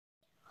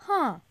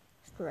Huh.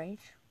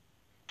 Strange.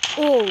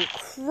 Oh,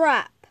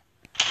 crap.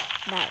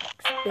 That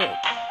looks big.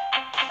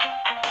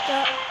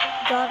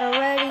 Got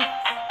already.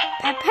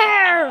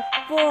 Prepare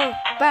for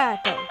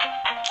battle.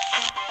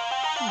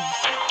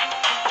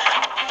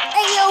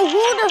 Hey, yo,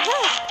 who the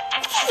heck?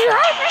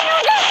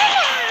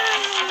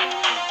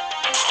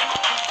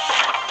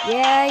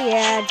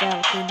 Yeah,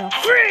 Jalapeno.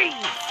 Freeze!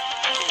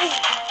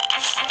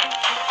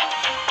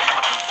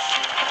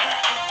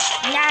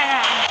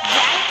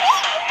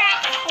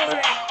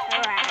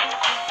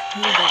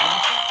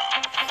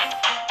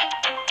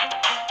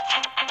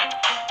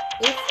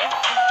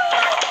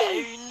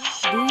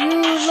 Do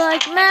you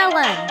like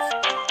melons?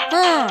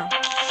 Huh?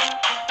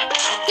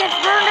 Get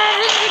burned out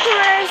in the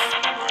grass.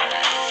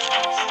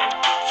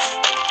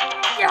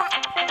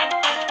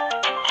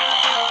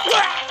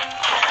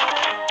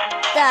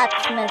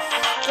 That's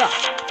messed up.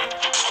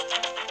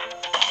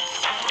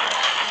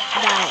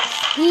 Nice.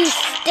 He's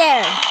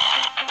staring.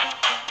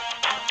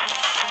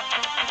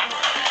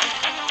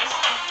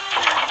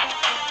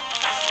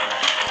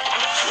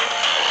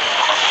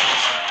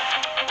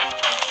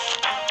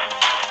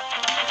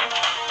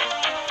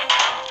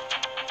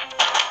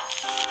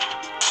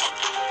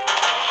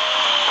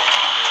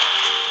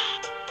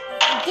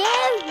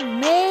 Give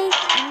me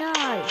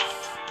nice.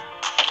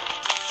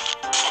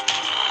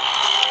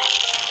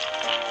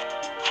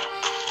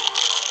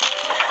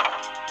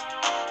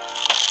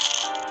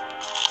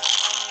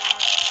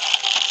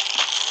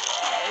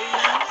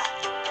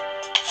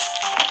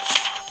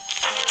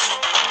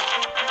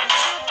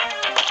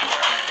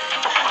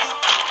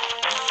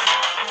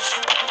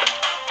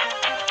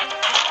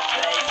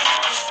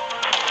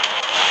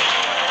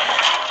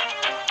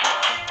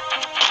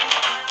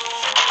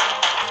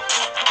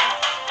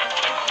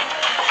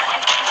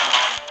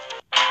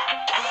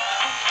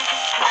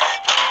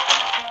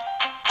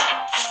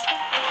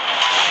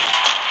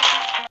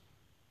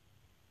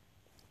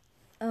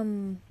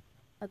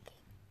 Okay,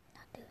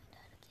 not doing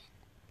that again.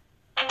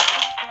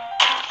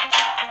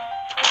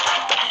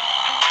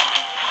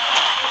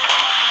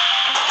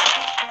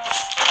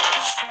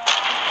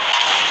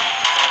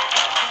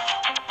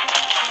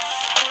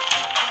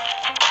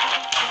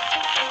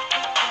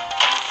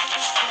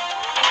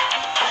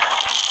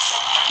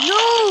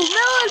 No,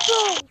 melon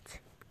bolt!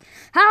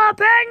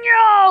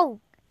 Jalapeno!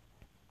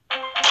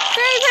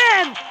 Save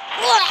him!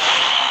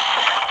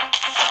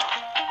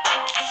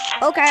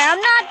 Okay, I'm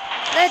not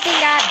letting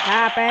that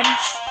happen.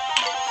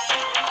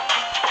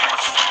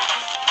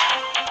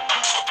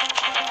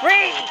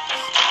 Freeze!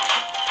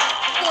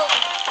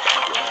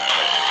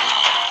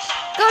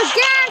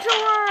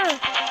 Gargantuar!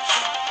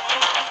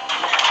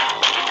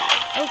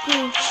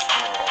 Okay.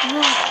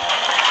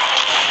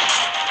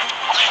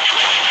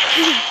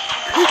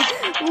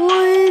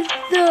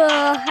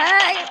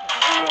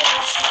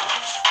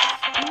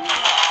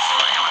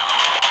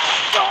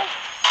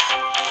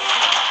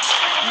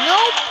 No.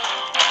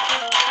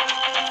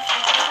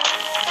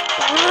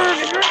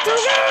 What the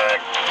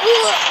heck?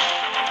 Nope.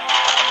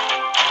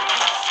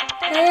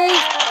 Hey,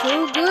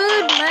 too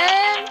good,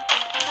 man.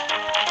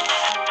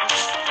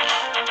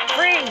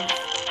 Freeze.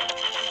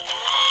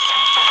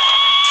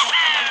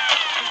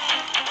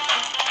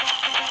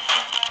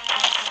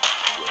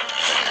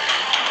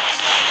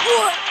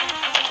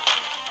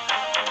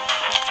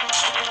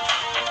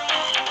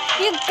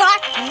 You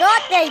got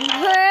nothing,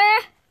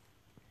 huh?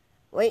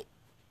 Wait,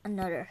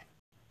 another.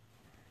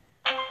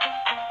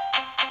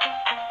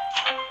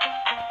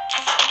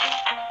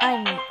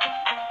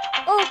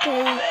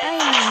 Okay, I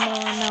need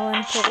more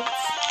melon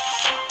bolts.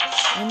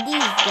 And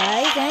these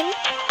guys, and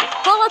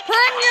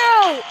jalapeno!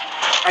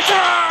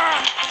 Attack!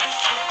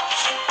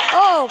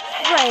 Oh,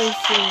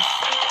 gracious.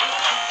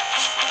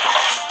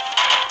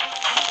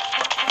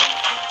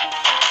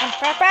 I'm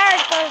prepared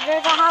because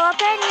there's a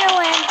jalapeno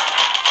in.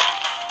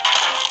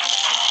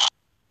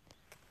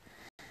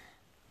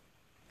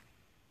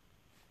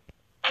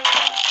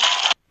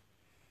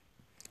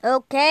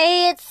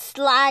 Okay, it's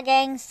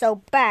lagging so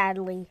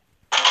badly.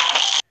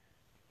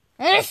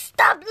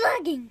 Stop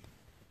lagging!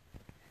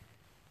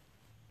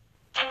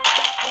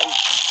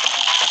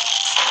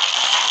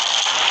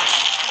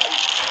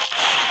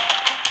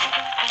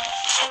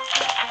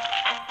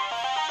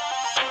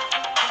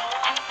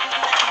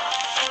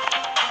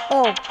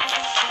 Oh.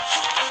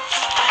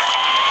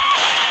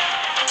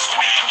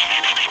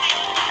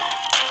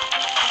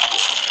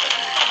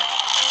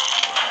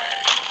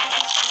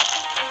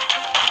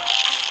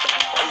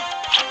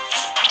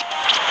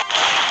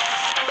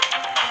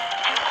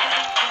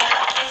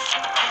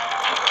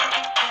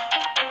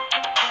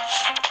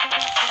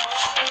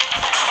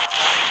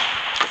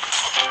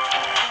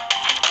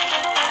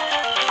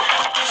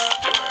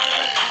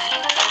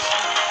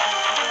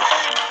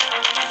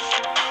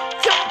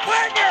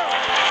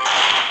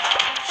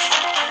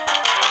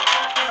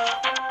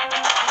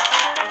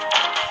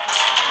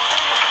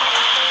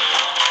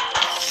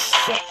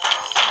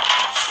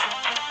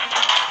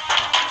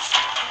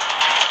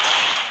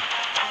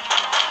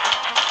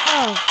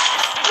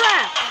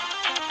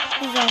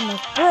 He's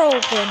almost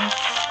broken.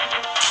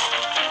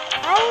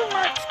 How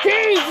much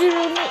keys do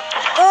you need?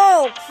 Oh!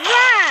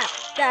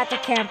 got the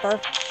camper.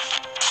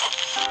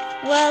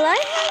 Well, I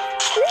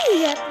have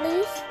 3 at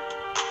least.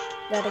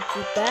 Gotta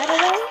keep that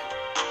away.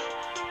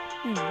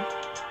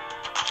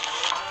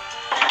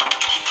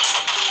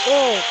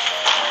 Oh.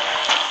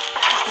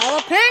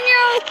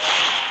 Jalapeno!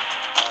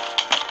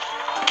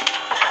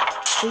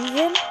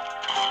 Season.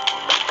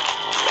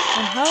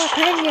 And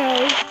jalapeno.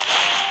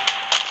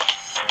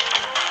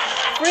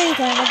 Free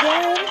time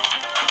again.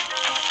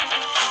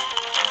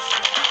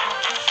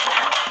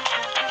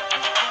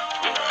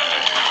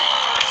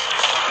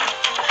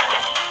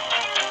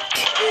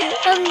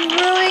 I'm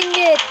ruining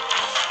it.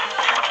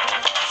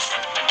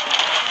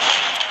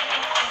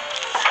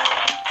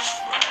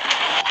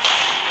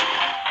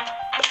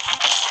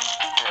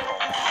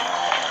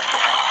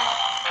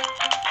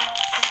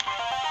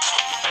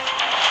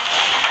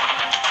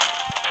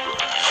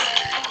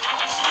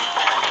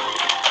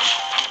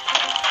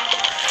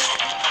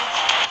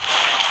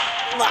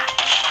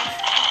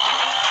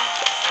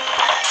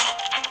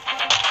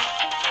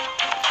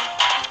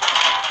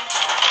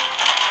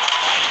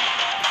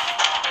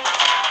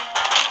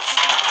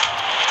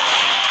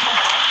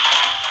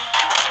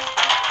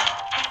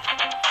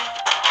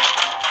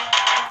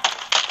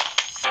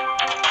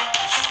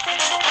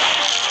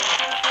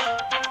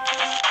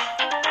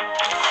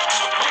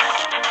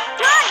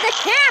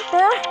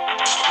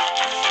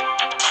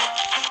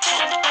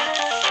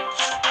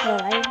 Well,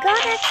 I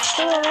got it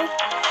still.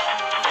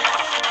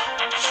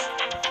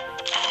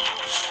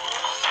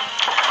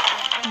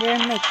 They're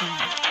making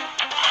it.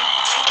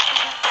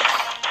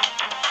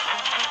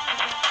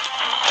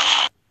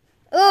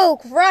 Oh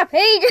crap,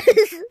 he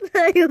just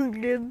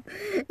slammed him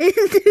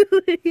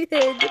into his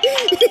head.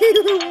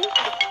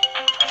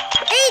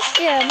 Eat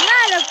you,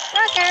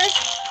 motherfucker!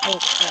 Oh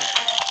crap.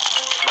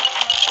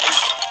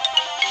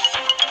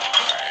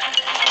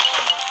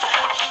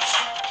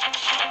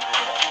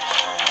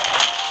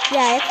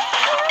 Yeah, if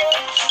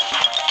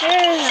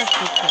they're not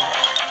too cool.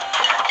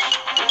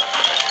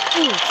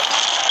 Ooh,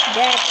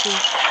 that's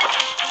it.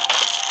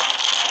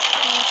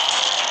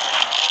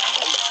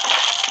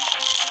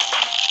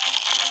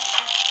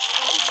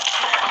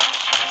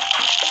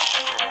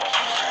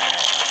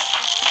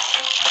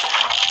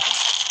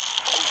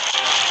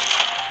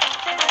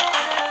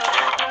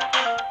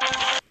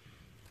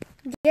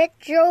 Get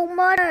your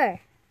mother.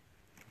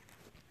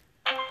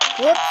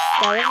 Whoops,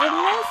 that was a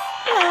mess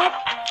up.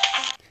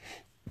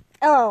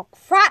 Oh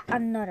crap,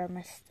 another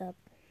messed up.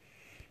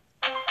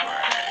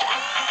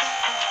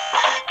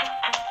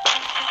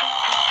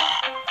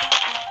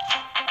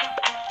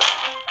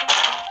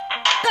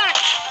 God.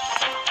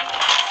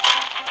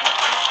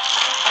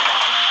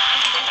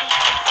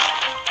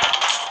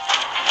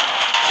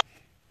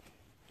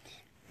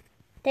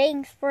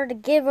 Thanks for the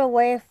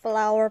giveaway,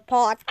 flower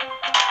pot.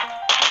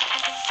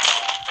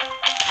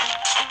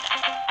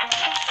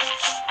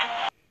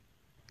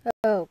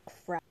 Oh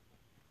crap,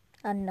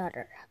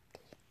 another.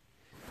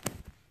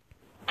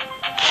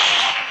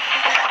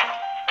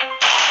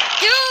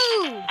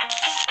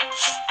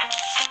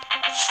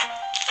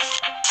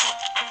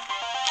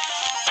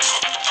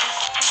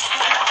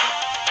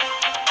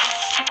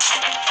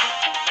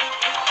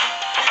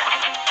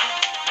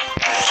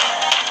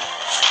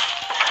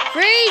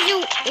 Freeze, you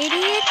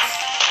idiots!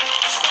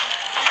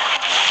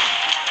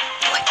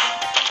 What?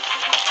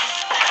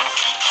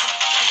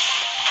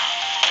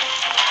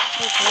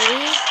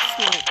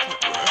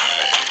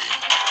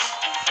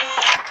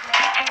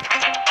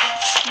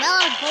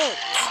 Melon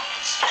bolts.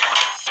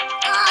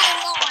 I'm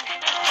on it.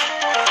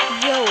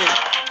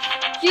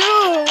 Yo,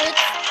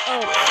 it's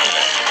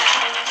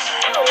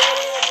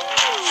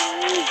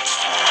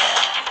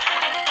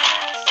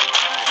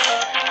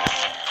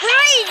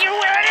freeze, you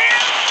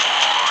idiot!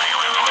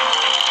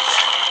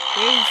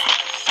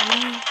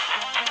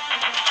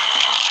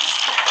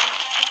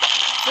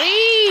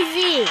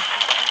 Freezy!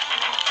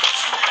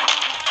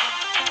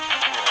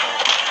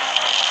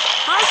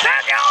 I'll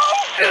have you!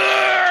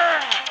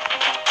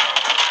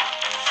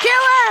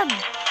 Kill him!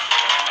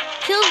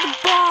 Kill the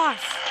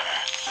boss!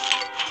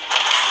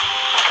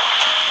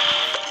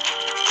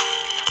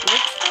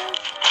 What's that?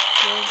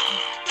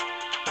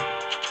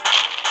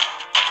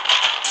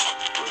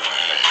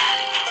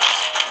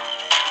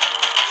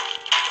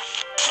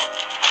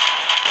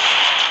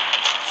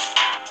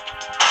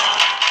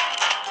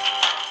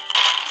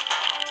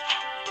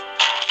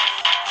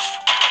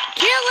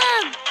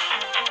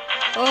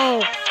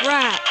 Oh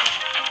crap.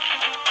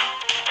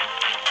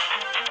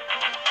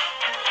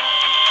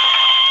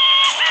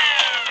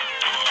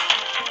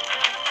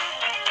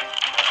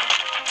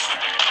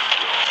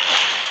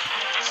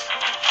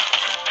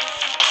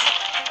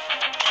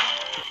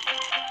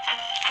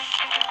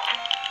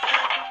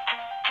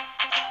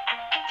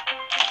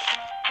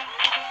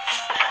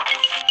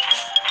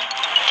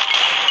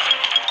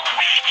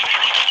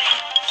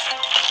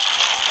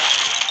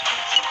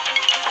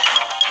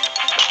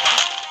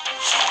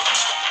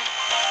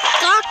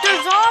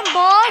 Doctor's on,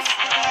 boss!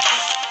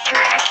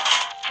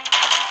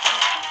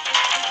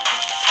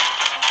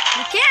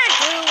 You can't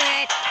do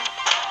it!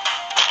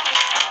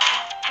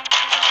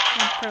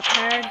 I'm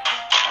prepared.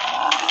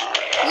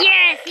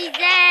 Yes, he's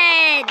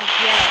dead!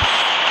 Yes.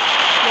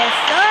 Yes,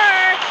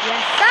 sir!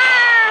 Yes, sir!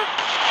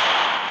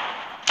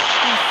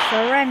 He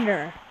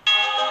surrender.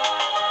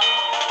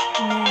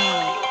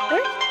 Now,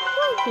 where's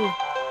Floki?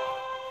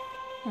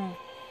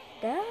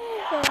 That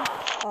was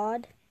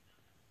odd.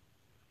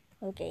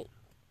 Okay.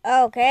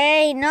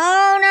 Okay,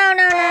 no.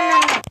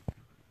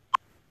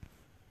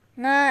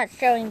 Not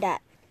showing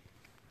that.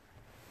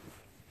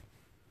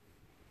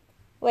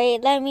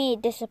 Wait, let me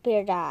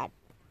disappear that.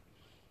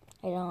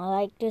 I don't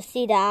like to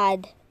see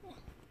that.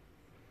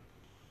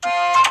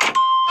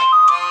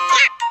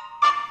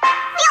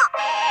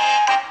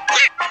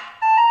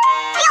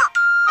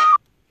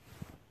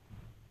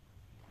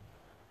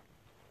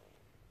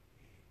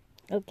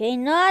 Okay,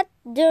 not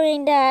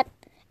doing that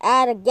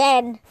ad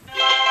again.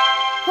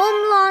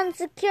 Homeland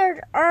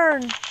secured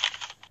earn.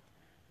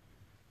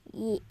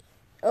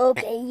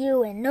 Okay,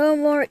 you and no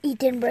more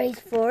eat and brace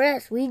for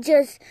us. We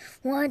just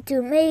want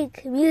to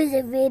make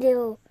music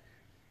video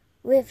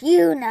with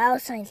you now.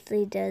 Science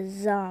the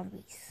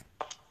zombies.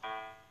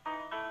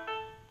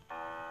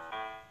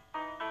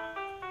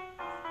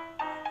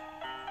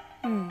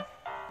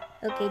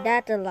 Okay,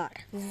 that's a lot.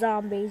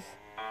 Zombies.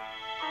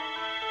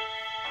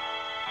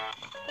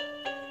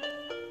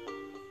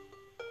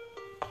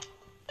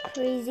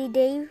 Crazy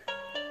Dave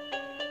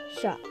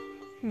shot.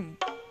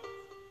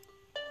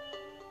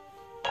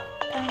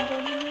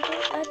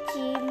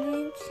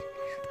 Achievements.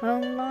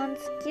 Homeland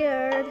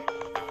secured.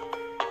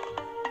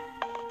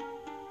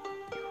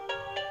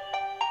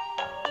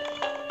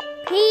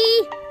 P.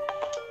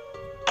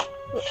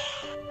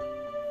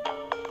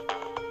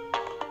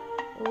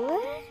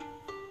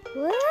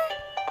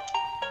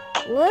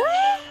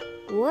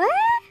 What?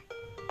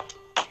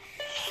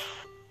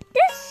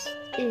 This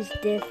is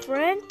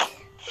different.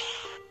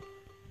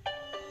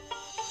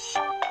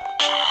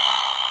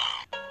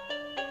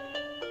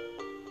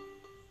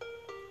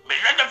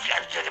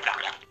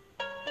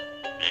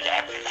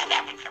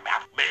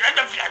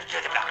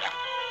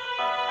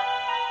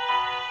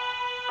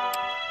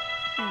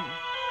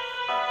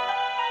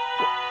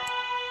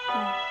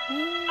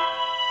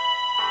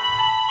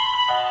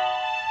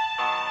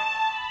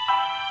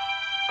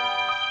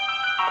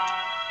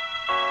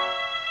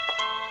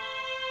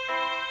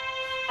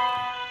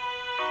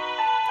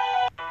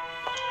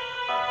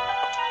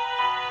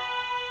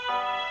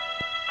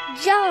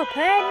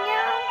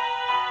 Jalapeno.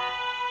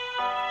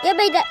 Give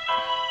me that.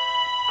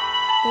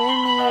 Give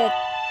me it.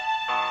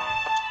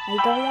 I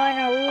don't want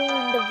to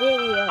ruin the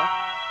video.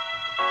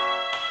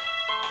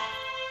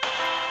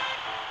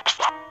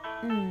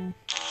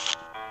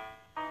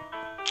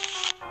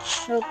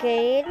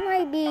 Okay, it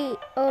might be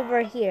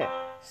over here.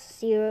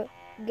 See you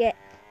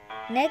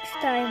next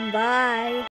time. Bye.